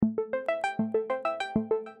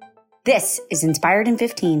This is Inspired in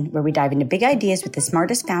 15, where we dive into big ideas with the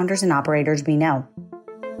smartest founders and operators we know.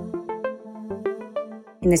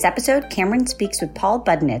 In this episode, Cameron speaks with Paul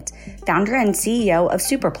Budnitz, founder and CEO of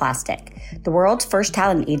Superplastic, the world's first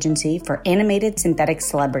talent agency for animated synthetic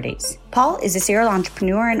celebrities. Paul is a serial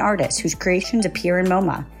entrepreneur and artist whose creations appear in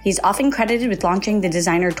MoMA. He's often credited with launching the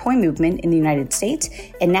designer toy movement in the United States,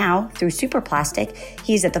 and now, through Superplastic,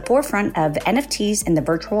 he's at the forefront of NFTs and the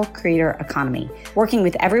virtual creator economy, working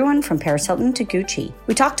with everyone from Paris Hilton to Gucci.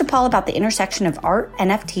 We talked to Paul about the intersection of art,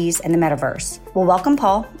 NFTs, and the metaverse. We'll welcome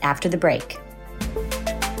Paul after the break.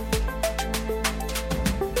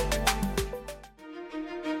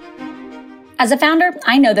 As a founder,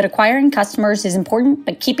 I know that acquiring customers is important,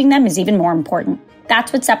 but keeping them is even more important.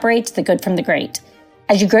 That's what separates the good from the great.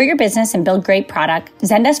 As you grow your business and build great product,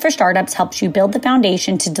 Zendesk for Startups helps you build the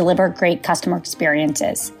foundation to deliver great customer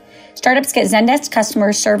experiences. Startups get Zendesk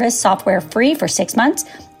customer service software free for 6 months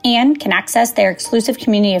and can access their exclusive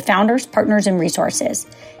community of founders, partners, and resources.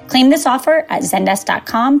 Claim this offer at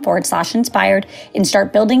zendesk.com/inspired and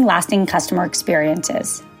start building lasting customer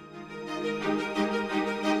experiences.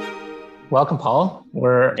 Welcome, Paul.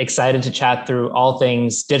 We're excited to chat through all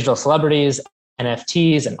things digital celebrities,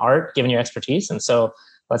 NFTs, and art, given your expertise. And so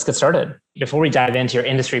let's get started. Before we dive into your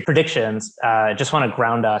industry predictions, I just want to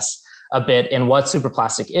ground us a bit in what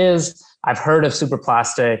Superplastic is. I've heard of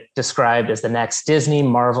Superplastic described as the next Disney,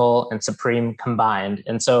 Marvel, and Supreme combined.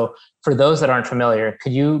 And so for those that aren't familiar,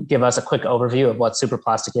 could you give us a quick overview of what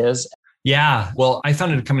Superplastic is? Yeah, well, I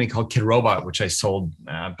founded a company called Kid Robot, which I sold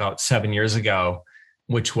about 7 years ago,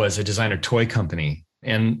 which was a designer toy company.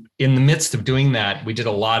 And in the midst of doing that, we did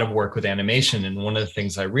a lot of work with animation. And one of the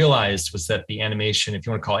things I realized was that the animation, if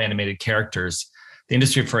you want to call it animated characters, the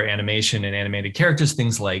industry for animation and animated characters,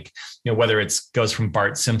 things like, whether it goes from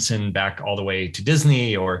Bart Simpson back all the way to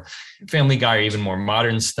Disney or Family Guy or even more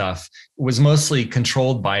modern stuff, was mostly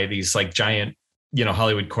controlled by these like giant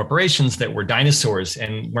Hollywood corporations that were dinosaurs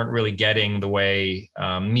and weren't really getting the way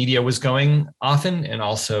media was going often, and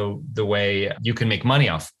also the way you can make money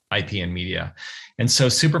off IP and media. And so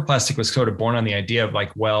Superplastic was sort of born on the idea of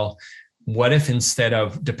like, well, what if instead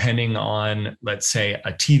of depending on, let's say,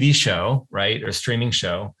 a TV show, right, or a streaming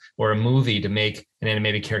show or a movie to make an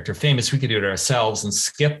animated character famous, we could do it ourselves and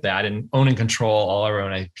skip that and own and control all our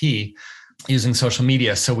own IP using social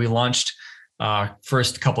media. So we launched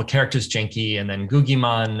first couple of characters, Genki and then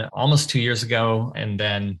Googieman, almost 2 years ago, and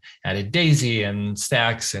then added Daisy and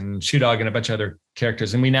Stax and Shoe Dog and a bunch of other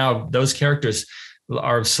characters. And those characters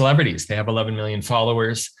are celebrities. They have 11 million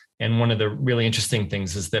followers. And one of the really interesting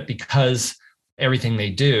things is that because everything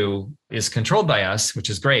they do is controlled by us,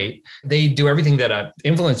 which is great, they do everything that an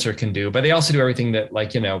influencer can do, but they also do everything that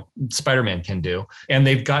Spider-Man can do. And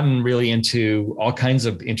they've gotten really into all kinds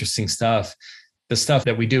of interesting stuff. The stuff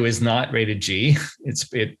that we do is not rated G.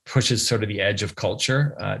 It pushes sort of the edge of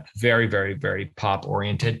culture, very, very, very pop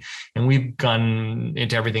oriented. And we've gone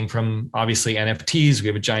into everything from obviously NFTs. We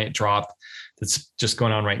have a giant drop that's just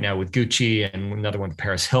going on right now with Gucci and another one with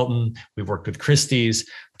Paris Hilton. We've worked with Christie's.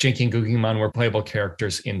 Genki and Googieman were playable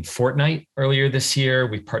characters in Fortnite earlier this year.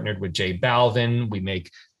 We partnered with J Balvin. We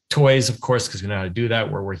make toys, of course, because we know how to do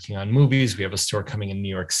that. We're working on movies. We have a store coming in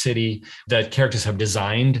New York City that characters have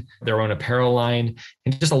designed their own apparel line,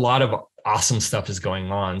 and just a lot of awesome stuff is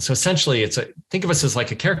going on. So essentially, think of us as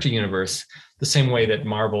like a character universe, the same way that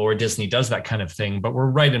Marvel or Disney does that kind of thing. But we're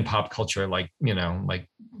right in pop culture, like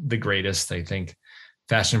the greatest, I think,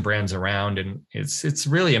 fashion brands around. And it's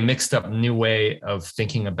really a mixed up new way of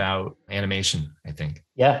thinking about animation, I think.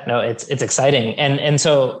 Yeah, no, it's exciting. And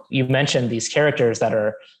so you mentioned these characters that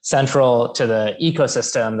are central to the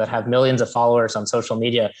ecosystem that have millions of followers on social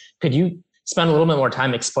media. Could you spend a little bit more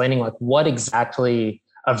time explaining like what exactly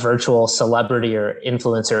a virtual celebrity or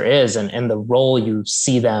influencer is and the role you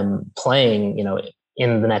see them playing,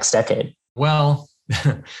 in the next decade? Well,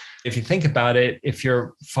 if you think about it, if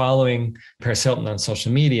you're following Paris Hilton on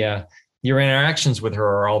social media, your interactions with her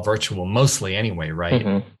are all virtual, mostly anyway, right?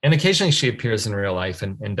 Mm-hmm. And occasionally she appears in real life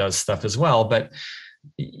and does stuff as well. But,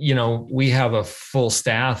 we have a full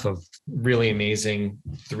staff of really amazing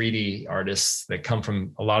 3D artists that come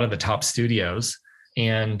from a lot of the top studios.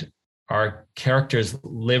 And our characters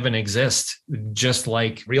live and exist just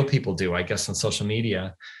like real people do, I guess, on social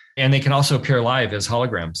media. And they can also appear live as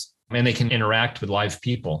holograms, and they can interact with live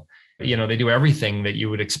people. They do everything that you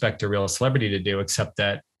would expect a real celebrity to do, except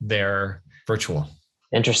that they're virtual.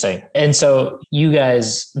 Interesting. And so you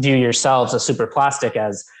guys view yourselves as Superplastic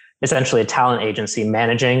as essentially a talent agency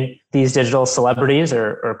managing these digital celebrities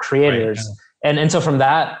or creators. Right. And so from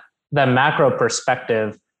that macro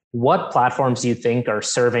perspective, what platforms do you think are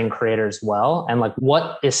serving creators well? And like,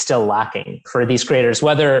 what is still lacking for these creators,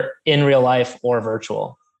 whether in real life or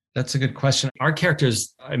virtual? That's a good question. Our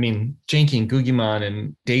characters, Janky and Googieman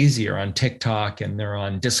and Daisy are on TikTok and they're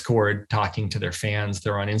on Discord talking to their fans.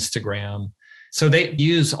 They're on Instagram. So they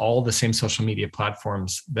use all the same social media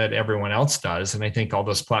platforms that everyone else does. And I think all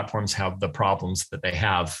those platforms have the problems that they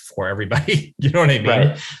have for everybody. You know what I mean?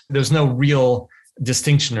 Right. There's no real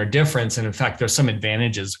distinction or difference. And in fact, there's some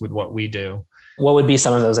advantages with what we do. What would be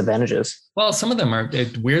some of those advantages? Well, some of them are,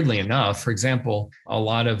 weirdly enough, for example, a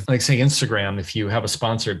lot of, like say Instagram, if you have a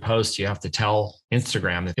sponsored post, you have to tell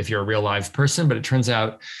Instagram if you're a real live person, but it turns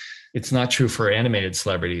out it's not true for animated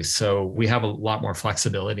celebrities. So we have a lot more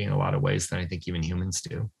flexibility in a lot of ways than I think even humans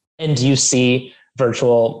do. And do you see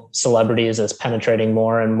virtual celebrities as penetrating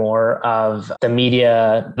more and more of the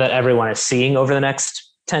media that everyone is seeing over the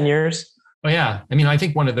next 10 years? Oh, yeah. I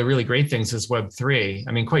think one of the really great things is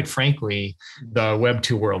Web3. Quite frankly, the Web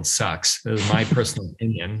 2 world sucks. This is my personal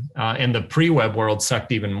opinion. And the pre-web world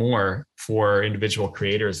sucked even more for individual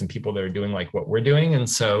creators and people that are doing like what we're doing. And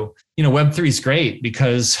so, Web3 is great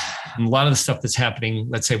because a lot of the stuff that's happening,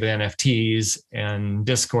 let's say with NFTs and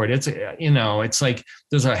Discord, it's like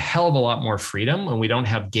there's a hell of a lot more freedom when we don't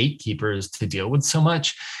have gatekeepers to deal with so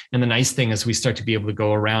much. And the nice thing is we start to be able to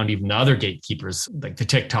go around even the other gatekeepers, like the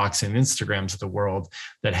TikToks and Instagrams of the world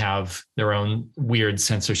that have their own weird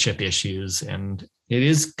censorship issues. And it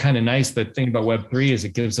is kind of nice. The thing about Web3 is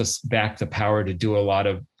it gives us back the power to do a lot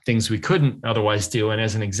of things we couldn't otherwise do. And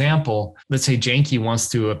as an example, let's say Janky wants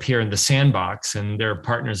to appear in the Sandbox and they're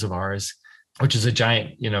partners of ours, which is a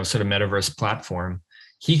giant, sort of metaverse platform.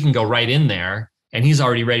 He can go right in there and he's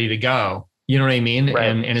already ready to go. You know what I mean? Right.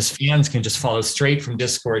 And his fans can just follow straight from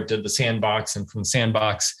Discord to the Sandbox and from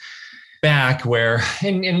Sandbox back where,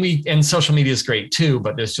 and social media is great too,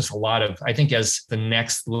 but there's just a lot of, I think as the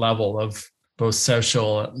next level of both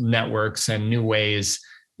social networks and new ways,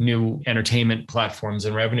 new entertainment platforms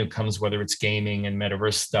and revenue comes, whether it's gaming and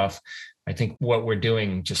metaverse stuff, I think what we're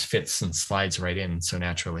doing just fits and slides right in so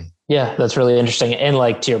naturally. Yeah, that's really interesting. And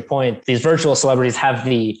like to your point, these virtual celebrities have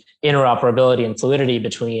the interoperability and fluidity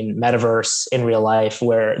between metaverse in real life,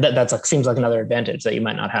 where that's like, seems like another advantage that you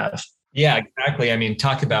might not have. Yeah, exactly.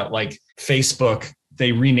 Talk about like Facebook,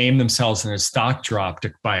 they renamed themselves and their stock dropped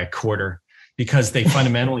by a quarter because they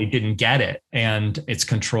fundamentally didn't get it. And it's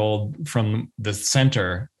controlled from the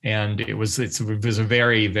center. And it was a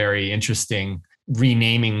very, very interesting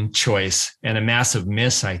renaming choice and a massive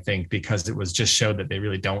miss, I think, because it was just showed that they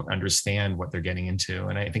really don't understand what they're getting into.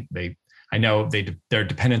 And I think their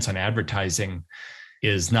dependence on advertising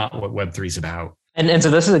is not what Web3 is about. And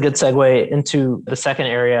so this is a good segue into the second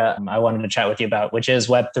area I wanted to chat with you about, which is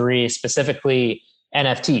Web3, specifically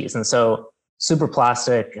NFTs. And so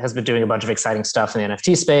Superplastic has been doing a bunch of exciting stuff in the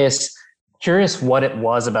NFT space. Curious what it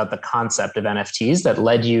was about the concept of NFTs that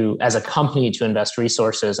led you as a company to invest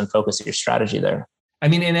resources and focus your strategy there.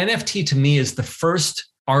 An NFT to me is the first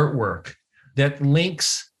artwork that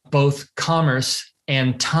links both commerce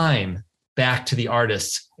and time back to the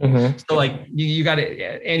artists. Mm-hmm. So like you got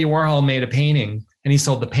it, Andy Warhol made a painting and he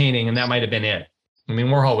sold the painting and that might've been it.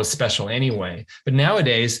 Warhol was special anyway. But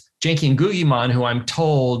nowadays, Janky and Googieman, who I'm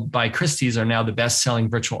told by Christie's are now the best-selling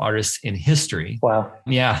virtual artists in history. Wow.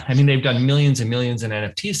 Yeah. They've done millions and millions in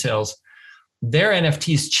NFT sales. Their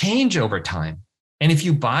NFTs change over time. And if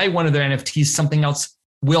you buy one of their NFTs, something else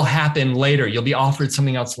will happen later. You'll be offered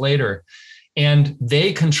something else later. And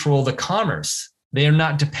they control the commerce. They are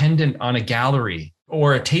not dependent on a gallery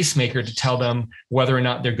or a tastemaker to tell them whether or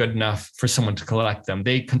not they're good enough for someone to collect them.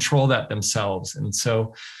 They control that themselves. And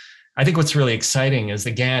so I think what's really exciting is,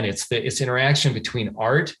 again, it's interaction between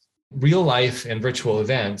art, real life and virtual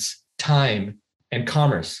events, time, and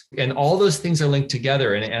commerce. And all those things are linked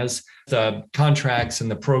together. And as the contracts and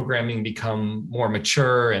the programming become more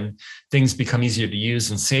mature and things become easier to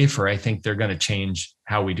use and safer, I think they're going to change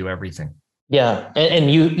how we do everything. Yeah.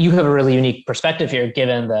 And you have a really unique perspective here,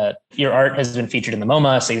 given that your art has been featured in the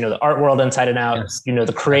MoMA. So you know the art world inside and out, yes. You know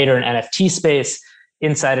the creator and NFT space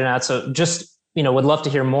inside and out. So just, would love to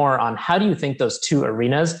hear more on how do you think those two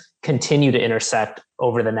arenas continue to intersect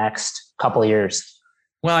over the next couple of years?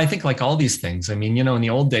 Well, I think like all these things, in the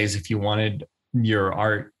old days, if you wanted your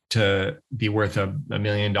art to be worth $1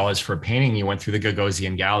 million for a painting, you went through the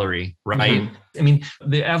Gagosian gallery, right? Mm-hmm.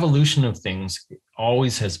 The evolution of things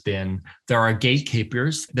always has been, there are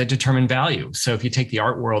gatekeepers that determine value. So if you take the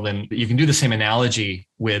art world, and you can do the same analogy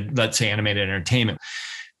with, let's say, animated entertainment.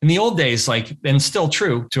 In the old days, and still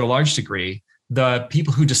true to a large degree, the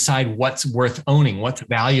people who decide what's worth owning, what's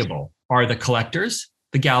valuable, are the collectors,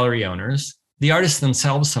 the gallery owners, the artists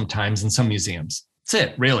themselves sometimes in some museums.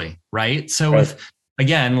 That's it, really, right? So Right.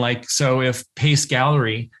 if Pace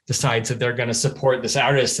Gallery decides that they're going to support this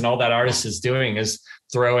artist and all that artist is doing is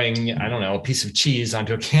throwing, I don't know, a piece of cheese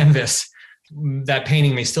onto a canvas, that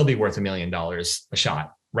painting may still be worth $1 million a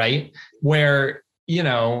shot, right? Where,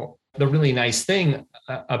 the really nice thing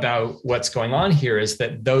about what's going on here is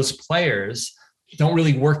that those players don't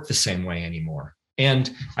really work the same way anymore. And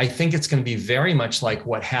I think it's going to be very much like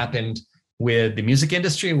what happened with the music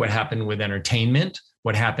industry, what happened with entertainment,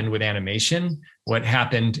 what happened with animation,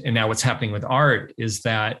 and now what's happening with art is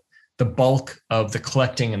that the bulk of the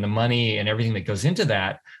collecting and the money and everything that goes into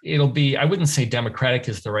that, it'll be, I wouldn't say democratic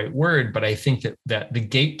is the right word, but I think that the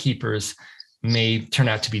gatekeepers may turn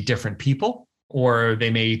out to be different people, or they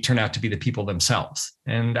may turn out to be the people themselves.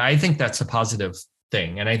 And I think that's a positive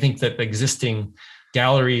thing. And I think that the existing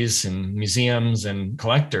galleries and museums and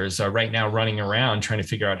collectors are right now running around trying to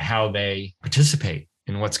figure out how they participate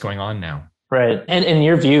in what's going on now. Right. And in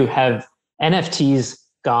your view, have NFTs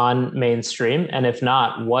gone mainstream? And if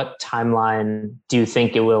not, what timeline do you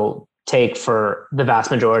think it will take for the vast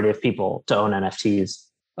majority of people to own NFTs?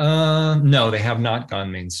 No, they have not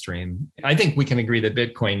gone mainstream. I think we can agree that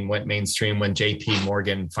Bitcoin went mainstream when JP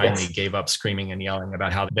Morgan finally gave up screaming and yelling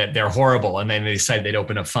about how that they're horrible. And then they decided they'd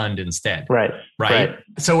open a fund instead. Right.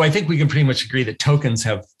 So I think we can pretty much agree that tokens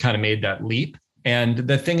have kind of made that leap. And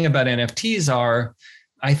the thing about NFTs are,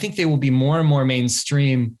 I think they will be more and more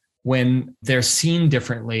mainstream when they're seen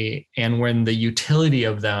differently and when the utility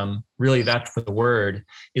of them, really that's the word,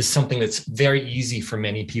 is something that's very easy for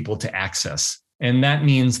many people to access. And that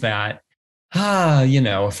means that,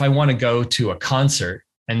 if I want to go to a concert,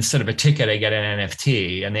 instead of a ticket, I get an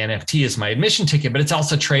NFT, and the NFT is my admission ticket, but it's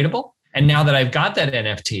also tradable. And now that I've got that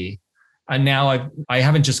NFT, and now I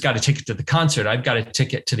haven't just got a ticket to the concert, I've got a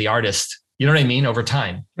ticket to the artist. You know what I mean? Over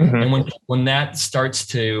time. Mm-hmm. And when that starts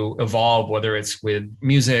to evolve, whether it's with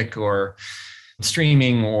music or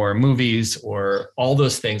streaming or movies or all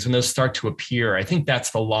those things, when those start to appear, I think that's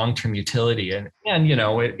the long-term utility. And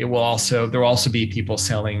it will also, there will also be people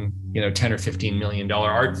selling, $10 or $15 million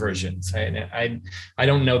art versions. I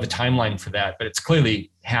don't know the timeline for that, but it's clearly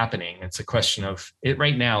happening. It's a question of it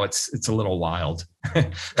right now. It's a little wild.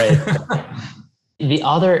 Right. The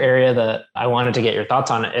other area that I wanted to get your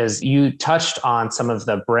thoughts on is you touched on some of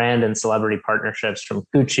the brand and celebrity partnerships from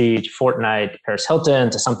Gucci to Fortnite, Paris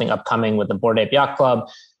Hilton, to something upcoming with the Bored Ape Yacht Club.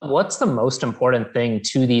 What's the most important thing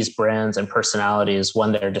to these brands and personalities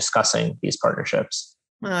when they're discussing these partnerships?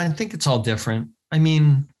 Well, I think it's all different. I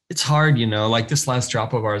mean, it's hard, like this last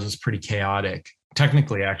drop of ours was pretty chaotic.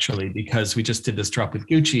 Technically, actually, because we just did this drop with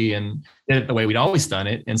Gucci and did it the way we'd always done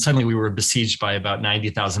it. And suddenly we were besieged by about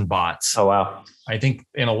 90,000 bots. Oh, wow. I think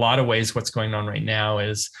in a lot of ways, what's going on right now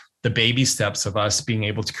is the baby steps of us being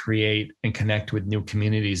able to create and connect with new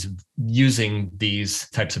communities using these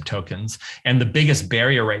types of tokens. And the biggest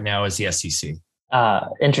barrier right now is the SEC.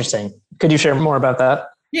 Interesting. Could you share more about that?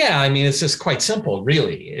 Yeah, I mean, it's just quite simple,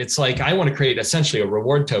 really. It's like I want to create essentially a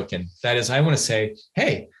reward token. That is, I want to say,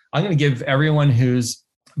 hey, I'm going to give everyone who's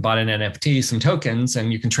bought an NFT some tokens,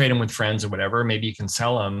 and you can trade them with friends or whatever. Maybe you can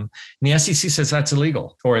sell them. And the SEC says that's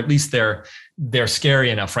illegal, or at least they're scary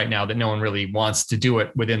enough right now that no one really wants to do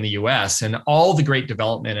it within the US. And all the great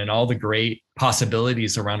development and all the great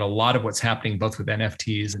possibilities around a lot of what's happening, both with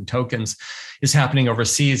NFTs and tokens, is happening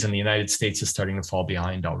overseas, and the United States is starting to fall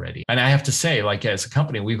behind already. And I have to say, like as a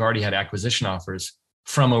company, we've already had acquisition offers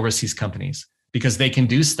from overseas companies, because they can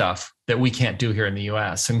do stuff that we can't do here in the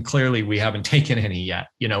US. And clearly we haven't taken any yet.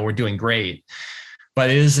 We're doing great, but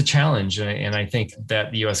it is a challenge. And I think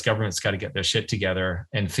that the US government's got to get their shit together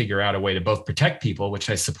and figure out a way to both protect people, which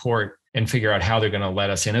I support, and figure out how they're going to let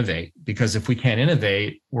us innovate. Because if we can't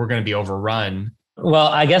innovate, we're going to be overrun. Well,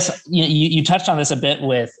 I guess you touched on this a bit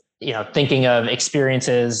with, thinking of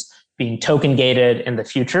experiences being token gated in the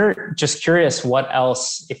future. Just curious, what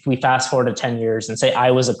else, if we fast forward to 10 years and say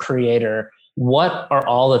I was a creator, what are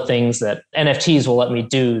all the things that NFTs will let me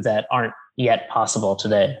do that aren't yet possible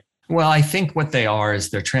today? Well, I think what they are is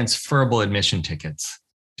they're transferable admission tickets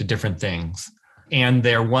to different things. And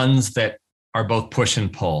they're ones that are both push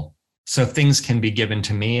and pull. So things can be given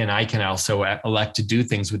to me, and I can also elect to do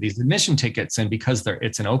things with these admission tickets. And because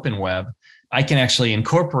it's an open web, I can actually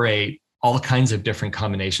incorporate all kinds of different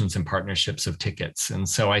combinations and partnerships of tickets. And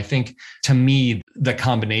so I think, to me, the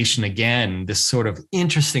combination, again, this sort of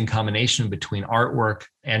interesting combination between artwork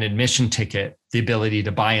and admission ticket, the ability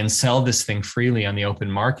to buy and sell this thing freely on the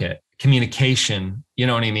open market, communication, you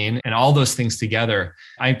know what I mean? And all those things together,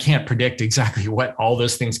 I can't predict exactly what all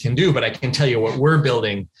those things can do, but I can tell you what we're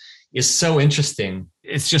building is so interesting.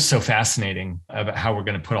 It's just so fascinating about how we're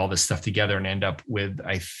going to put all this stuff together and end up with,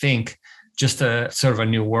 I think, just a sort of a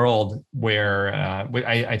new world where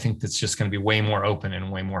I think that's just going to be way more open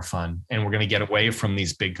and way more fun. And we're going to get away from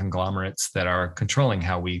these big conglomerates that are controlling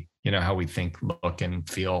how we think, look, and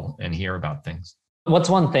feel and hear about things. What's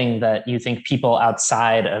one thing that you think people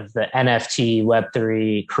outside of the NFT,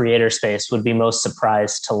 Web3 creator space would be most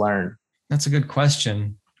surprised to learn? That's a good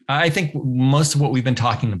question. I think most of what we've been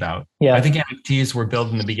talking about. Yeah. I think NFTs were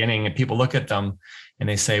built in the beginning and people look at them and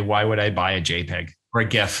they say, why would I buy a JPEG or a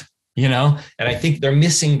GIF? And I think they're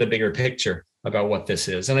missing the bigger picture about what this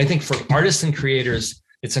is. And I think for artists and creators,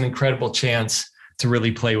 it's an incredible chance to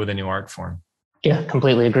really play with a new art form. Yeah,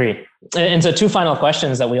 completely agree. And so 2 final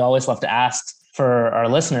questions that we always love to ask for our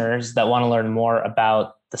listeners that want to learn more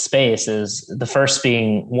about the space is the first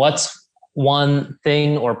being, what's one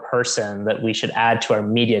thing or person that we should add to our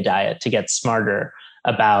media diet to get smarter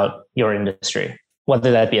about your industry?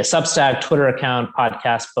 Whether that be a Substack, Twitter account,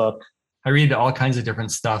 podcast, book. I read all kinds of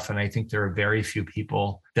different stuff, and I think there are very few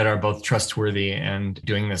people that are both trustworthy and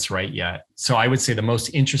doing this right yet. So I would say the most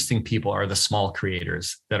interesting people are the small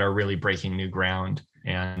creators that are really breaking new ground.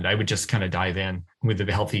 And I would just kind of dive in with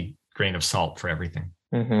a healthy grain of salt for everything.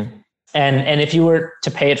 Mm-hmm. And if you were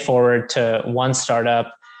to pay it forward to one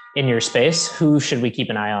startup in your space, who should we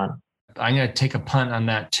keep an eye on? I'm going to take a punt on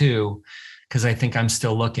that too, because I think I'm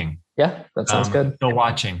still looking. Yeah, that sounds good. Still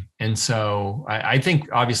watching. And so I think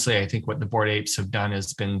what the Bored Apes have done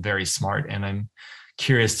has been very smart. And I'm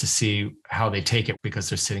curious to see how they take it because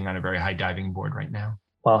they're sitting on a very high diving board right now.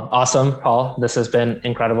 Well, awesome, Paul. This has been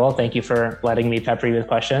incredible. Thank you for letting me pepper you with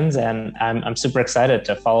questions. And I'm super excited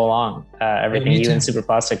to follow along everything you and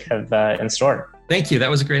Superplastic have in store. Thank you. That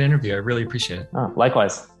was a great interview. I really appreciate it. Oh,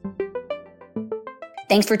 likewise.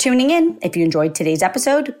 Thanks for tuning in. If you enjoyed today's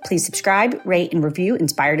episode, please subscribe, rate, and review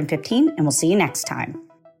Inspired in 15, and we'll see you next time.